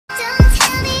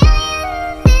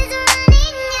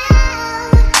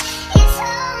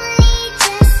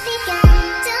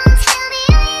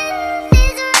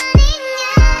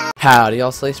Howdy,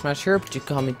 y'all, Slay Smash here, but you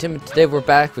call me Tim, and today we're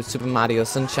back with Super Mario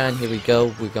Sunshine. Here we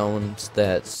go, we're going to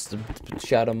that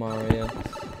Shadow Mario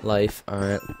life.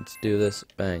 Alright, let's do this.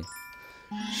 Bang.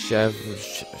 Shadow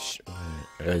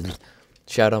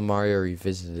Mario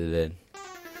Revisited.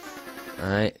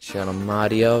 Alright, Shadow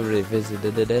Mario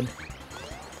Revisited.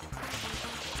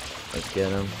 Let's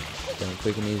get him. Get him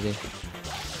quick and easy.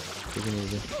 Quick and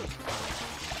easy.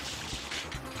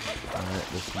 Alright,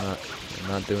 this is I'm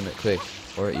not doing it quick.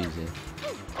 Or easy.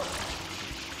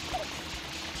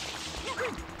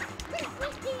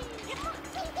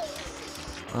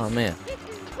 Oh man.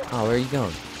 Oh, where are you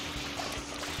going?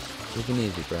 Quick and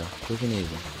easy, bro. Quick and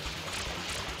easy.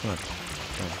 Come on.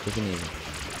 Come on. Quick and easy.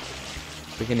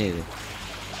 Quick and easy.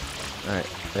 Alright.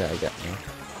 There, I got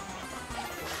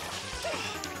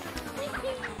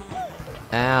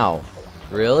you. Ow.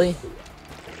 Really?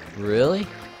 Really?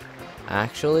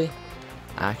 Actually?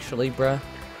 Actually, bruh?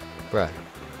 Bruh,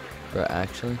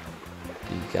 actually?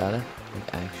 You gotta?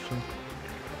 Like, actually?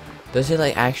 Does he,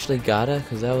 like, actually gotta?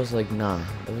 Cause that was, like, nah.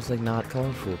 That was, like, not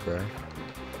colorful, bruh.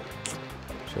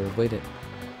 Should've waited.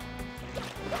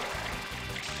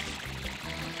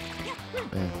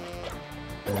 Bam.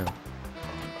 Bam.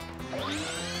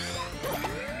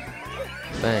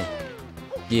 Bang.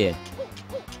 Yeah.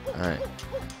 Alright.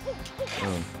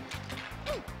 Boom.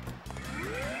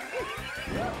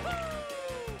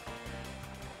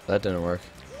 That didn't work.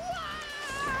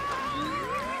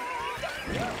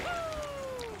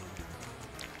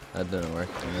 That didn't work.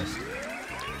 I missed.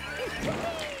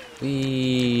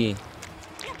 Whee!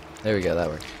 There we go. That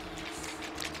worked.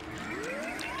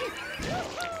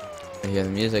 I hear the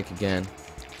music again.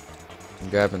 I'm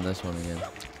grabbing this one again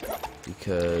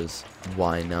because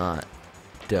why not?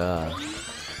 Duh.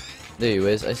 There you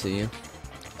is. I see you.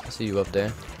 I see you up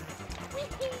there.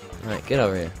 All right, get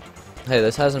over here. Hey,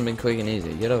 this hasn't been quick and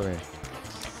easy. Get over here.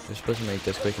 You're supposed to make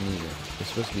this quick and easy. You're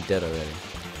supposed to be dead already.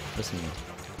 Listen to me.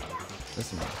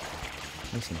 Listen to me.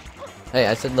 Listen. Hey,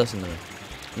 I said listen to me.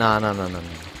 Nah. I don't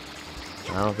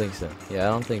think so. Yeah,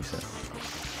 I don't think so.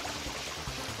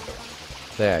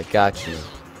 There, I got you.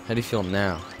 How do you feel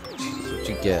now? That's what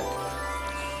you get.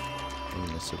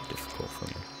 It's so difficult for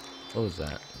me. What was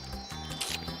that?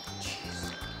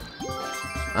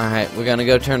 Alright, we're gonna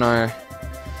go turn our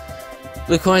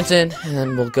blue coins in, and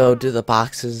then we'll go do the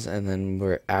boxes, and then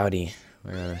we're outie.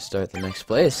 We're gonna start the next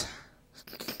place.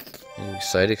 Are you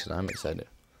excited? Because I'm excited.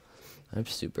 I'm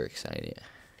super excited.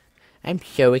 I'm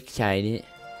so excited.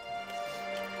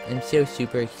 I'm so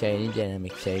super excited that I'm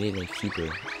excited like super.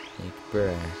 Like,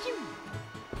 bruh.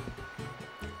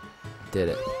 Did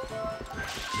it.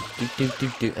 Do.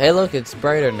 Hey, look, it's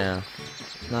brighter now.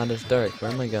 It's not as dark.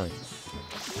 Where am I going?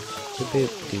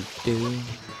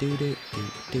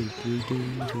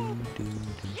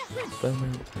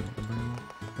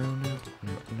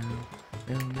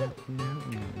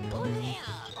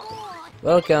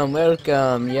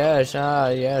 Welcome. Yes,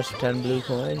 yes, 10 blue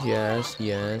coins. Yes.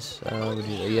 Yes. No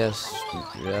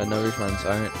refunds.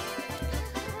 Alright.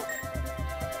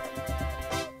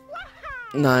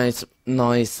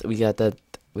 Nice. We got that.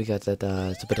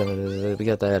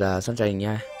 Sunshine.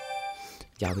 Yeah,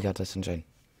 we got that sunshine.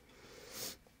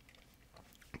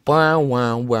 Wow.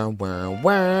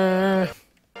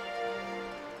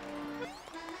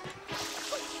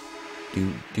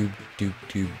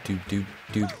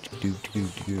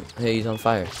 Hey, he's on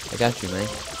fire. I got you, man.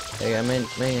 Hey, man,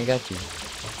 I got you.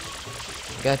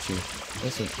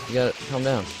 Listen, you gotta calm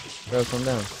down. Bro, calm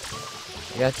down.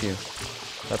 I got you.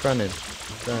 Stop running.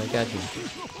 Bro, I got you.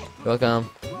 Welcome.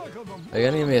 Are you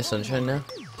gonna give me a sunshine now?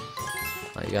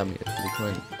 Oh, you got me a blue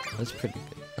coin. That's pretty good.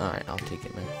 Alright, I'll take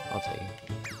it, man. I'll take it.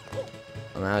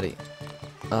 I'm outie.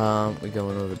 We're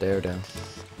going over Daredevil.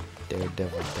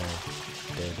 Daredevil.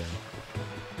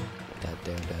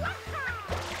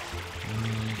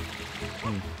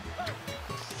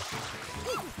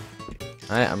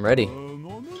 Alright, I'm ready.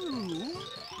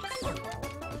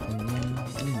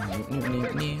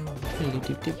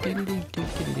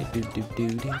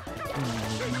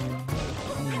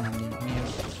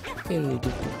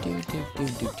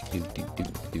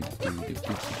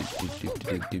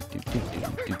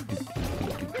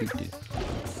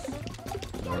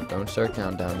 Don't start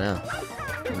countdown now.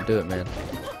 Don't do it, man.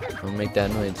 Don't make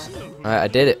that noise. Alright, I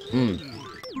did it. Come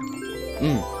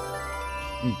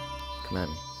at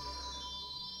me.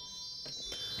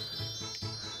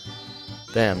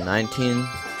 Damn, 19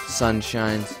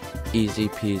 sunshines, easy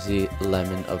peasy,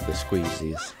 lemon of the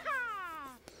squeezies.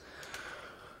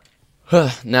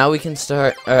 Now we can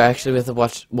start. Or actually, we have to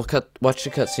watch. Watch the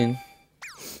cutscene,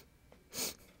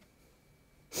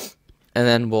 and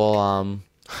then we'll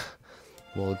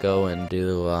we'll go and do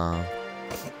the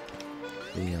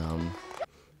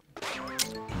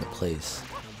place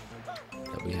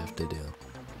that we have to do,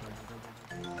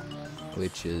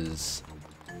 which is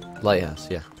lighthouse.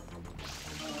 Yeah.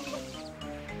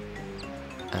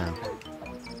 Ow.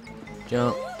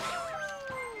 Jump.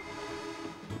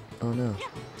 Oh no.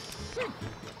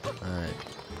 Alright.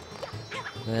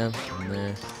 Bam, in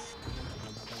there.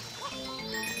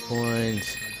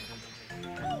 Coins.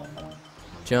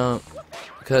 Jump.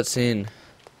 Cutscene.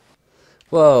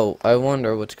 Whoa, I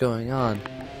wonder what's going on.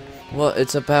 Well,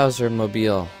 it's a Bowser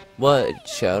mobile. What?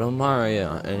 It's Shadow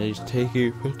Mario, and he's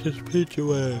taking Princess Peach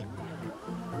away.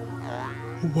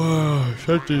 Wow,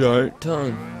 such a dark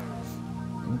tongue.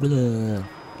 Blah.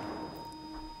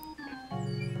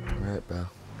 Alright, bro.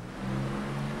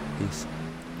 Peace.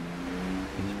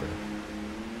 Peace, bro.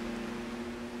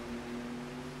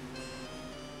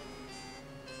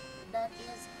 That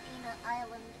is Peanut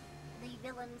Island. The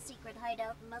villain's secret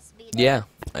hideout must be there. Yeah,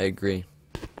 I agree.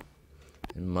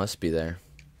 It must be there.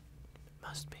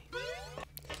 Must be.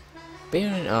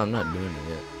 Oh, I'm not doing it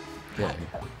yet. Yeah.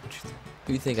 Who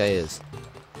do you think I is?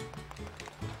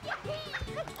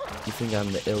 You think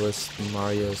I'm the illest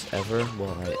Marios ever?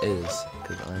 Well, I is,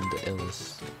 because I'm the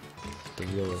illest. The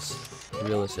realest.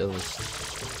 Realest illest.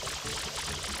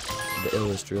 The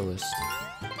illest realest.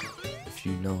 If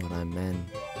you know what I mean.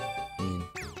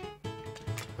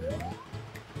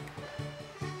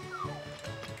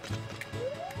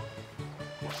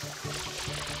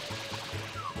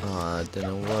 Aw, it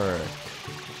didn't work.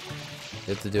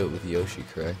 You have to do it with Yoshi,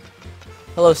 correct?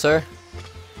 Hello, sir.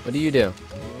 What do you do?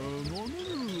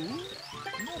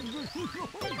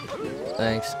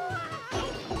 Thanks.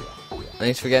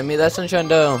 Thanks for getting me that sunshine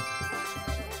dough.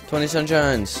 20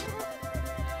 sunshines.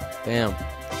 Bam.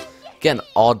 Getting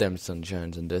all them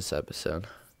sunshines in this episode.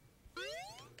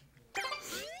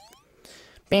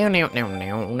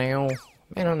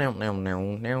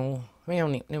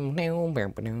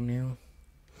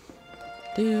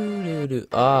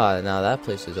 Ah, now that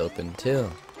place is open too.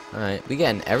 Alright, we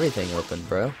getting everything open,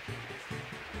 bro.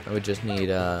 I would just need,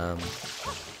 what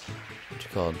you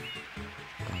called?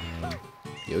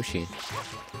 Yoshi.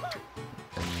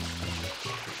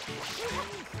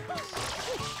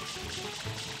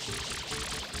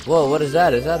 Whoa, what is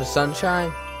that? Is that a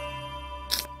sunshine?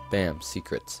 Bam,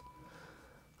 secrets.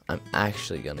 I'm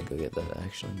actually gonna go get that,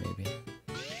 actually, maybe.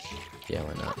 Yeah,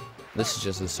 why not? This is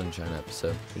just a sunshine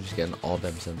episode. We're just getting all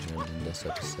them sunshines in this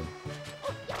episode.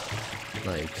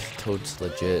 Like, totes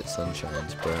legit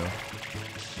sunshines, bro.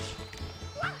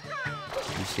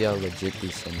 You see how legit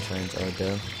these sunshines are,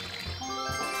 though?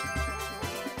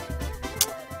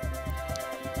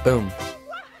 Boom.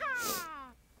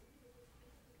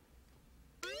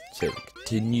 Save and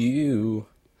continue.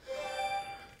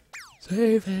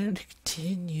 Save and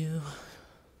continue.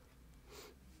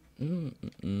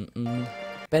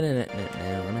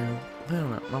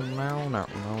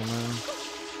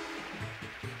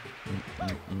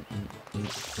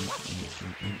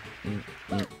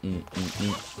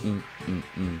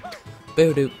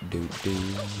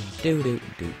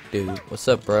 What's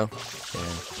up, bro?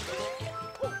 Yeah.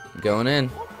 Going in.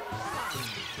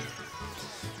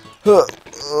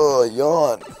 Oh,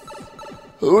 yawn.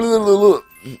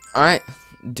 Alright.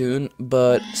 Dune,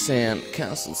 but Sand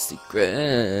Castle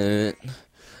secret.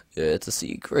 Yeah, it's a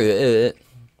secret.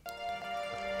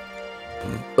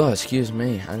 Oh, excuse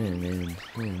me. I didn't mean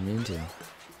to.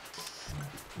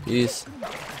 Peace.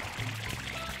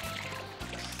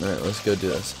 Alright, let's go do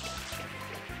this.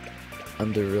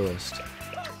 I'm the realist.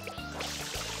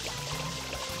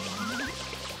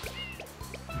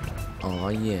 Oh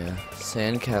yeah,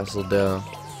 Sandcastle dough.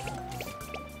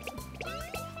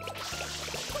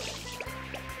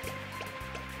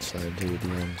 Slide to the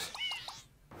ends.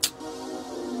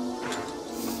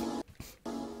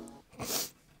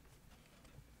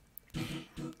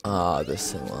 Ah, the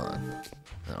salon.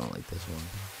 I don't like this one.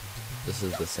 This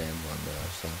is the sand one that I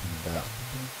was talking about.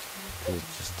 It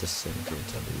just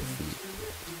disintegrates under your feet.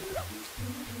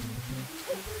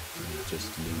 And it just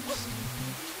loops.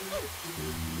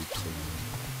 Loops around.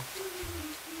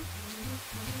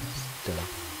 Stuff.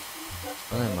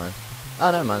 Oh, never mind.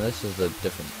 Oh, never mind. This is a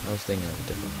different. I was thinking of a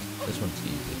different one. This one's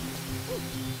easy.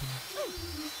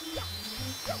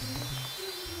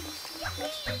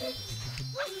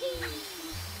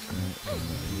 Alright,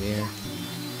 here.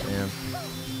 Damn.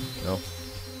 Nope.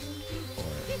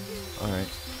 Alright.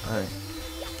 Alright.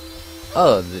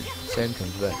 Oh, the sand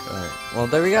comes back. Alright. Well,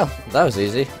 there we go. That was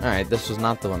easy. Alright, this was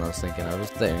not the one I was thinking of. I was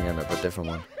thinking of a different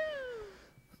one.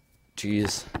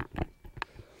 Jeez.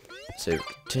 Save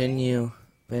continue.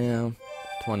 Bam.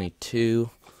 22.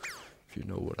 if you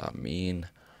know what I mean.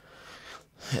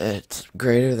 It's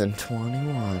greater than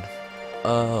 21.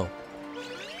 Oh,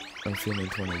 I'm feeling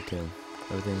 22.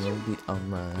 Everything will be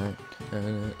alright.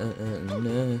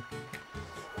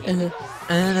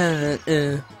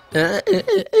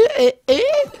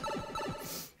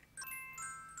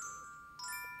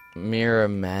 Mirror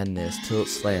Madness, Tilt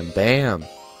Slam, bam!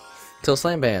 Tilt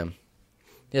Slam, bam!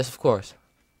 Yes, of course.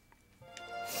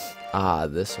 Ah,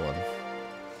 this one.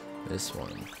 This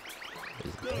one.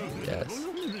 Yes.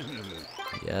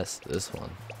 Yes, this one.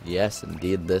 Yes,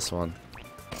 indeed, this one.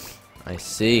 I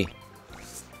see.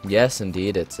 Yes,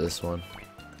 indeed, it's this one.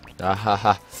 Ah ha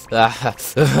ha. Ah ha.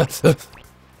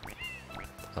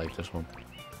 I like this one.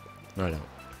 No, I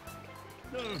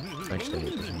don't. Actually, I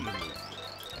hate this one.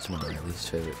 It's one of my least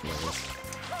favorite levels.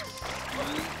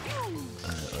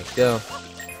 Alright, let's go.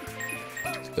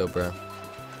 Let's go, bro.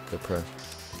 Go pro.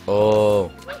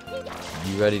 Oh,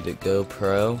 you ready to go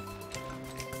pro?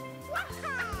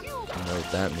 You know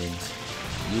what that means.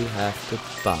 You have to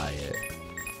buy it.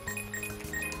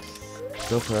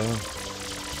 Go pro.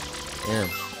 Yeah.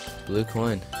 Blue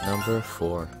coin, number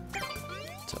 4.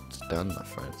 It's done, my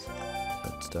friends.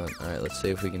 It's done. Alright, let's see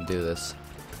if we can do this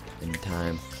in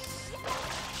time.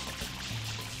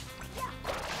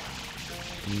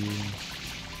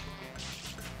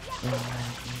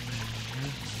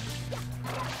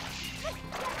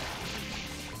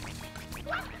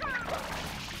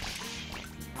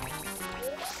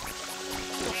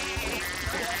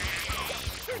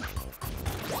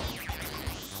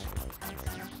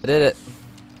 I did it.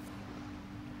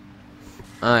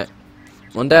 Alright.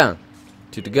 1 down.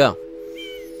 2 to go.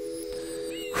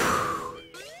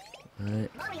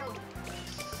 Alright.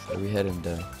 Where are we heading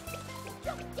down?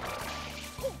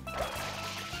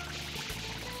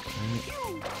 Alright.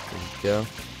 There we go.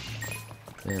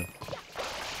 Yeah.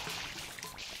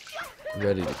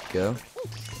 Ready to go?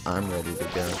 I'm ready to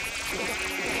go.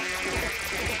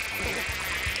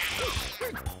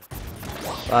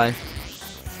 Bye.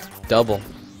 Double.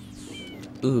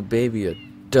 Ooh, baby, a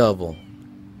double.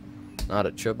 Not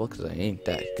a triple, because I ain't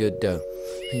that good, though.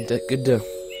 Ain't that good, though.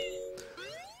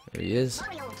 There he is.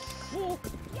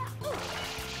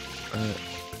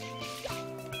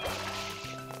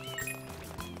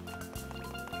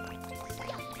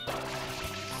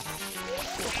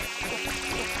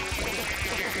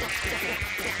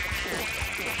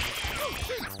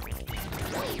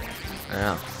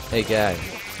 Ow. Hey, guys.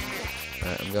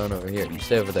 Alright, I'm going over here. You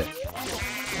stay over there.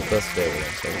 We'll both stay over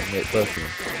there, so we can hit both of you.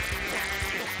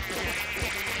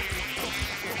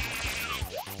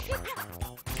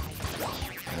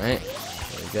 Alright,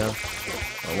 there we go.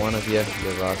 One of you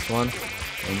lost one,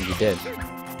 and you did.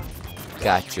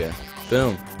 Gotcha.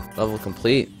 Boom. Level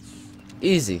complete.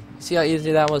 Easy. See how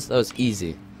easy that was? That was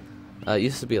easy. It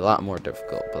used to be a lot more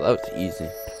difficult, but that was easy.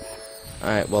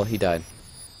 Alright, well, he died.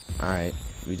 Alright,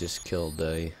 we just killed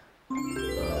a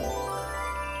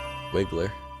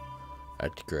Wiggler.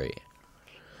 That's great.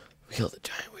 We killed a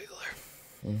giant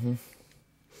Wiggler.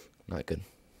 Not good.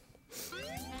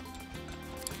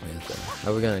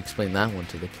 How are we gonna explain that one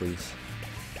to the police?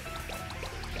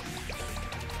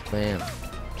 Bam.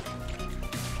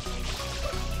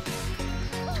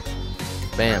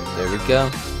 Bam. There we go.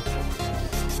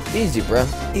 Easy, bro.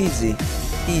 Easy.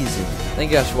 Easy. Thank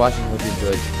you guys for watching. Hope you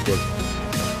enjoyed. If you did, of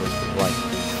course, leave a like.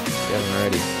 If you haven't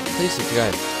already, please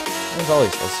subscribe. And as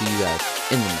always, I'll see you guys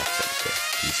in the next episode.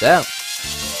 Peace out.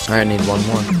 Alright, I need one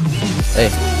more. Hey.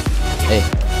 Hey.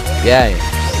 Yeah.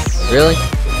 Really?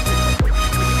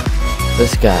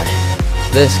 This guy.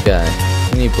 This guy.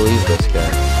 Can you believe this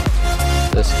guy?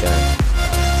 This guy.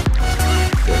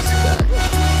 This guy.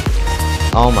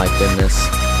 Oh my goodness.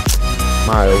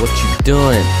 Mario, what you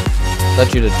doing? I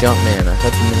thought you were the jump man. I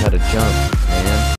thought you knew how to jump.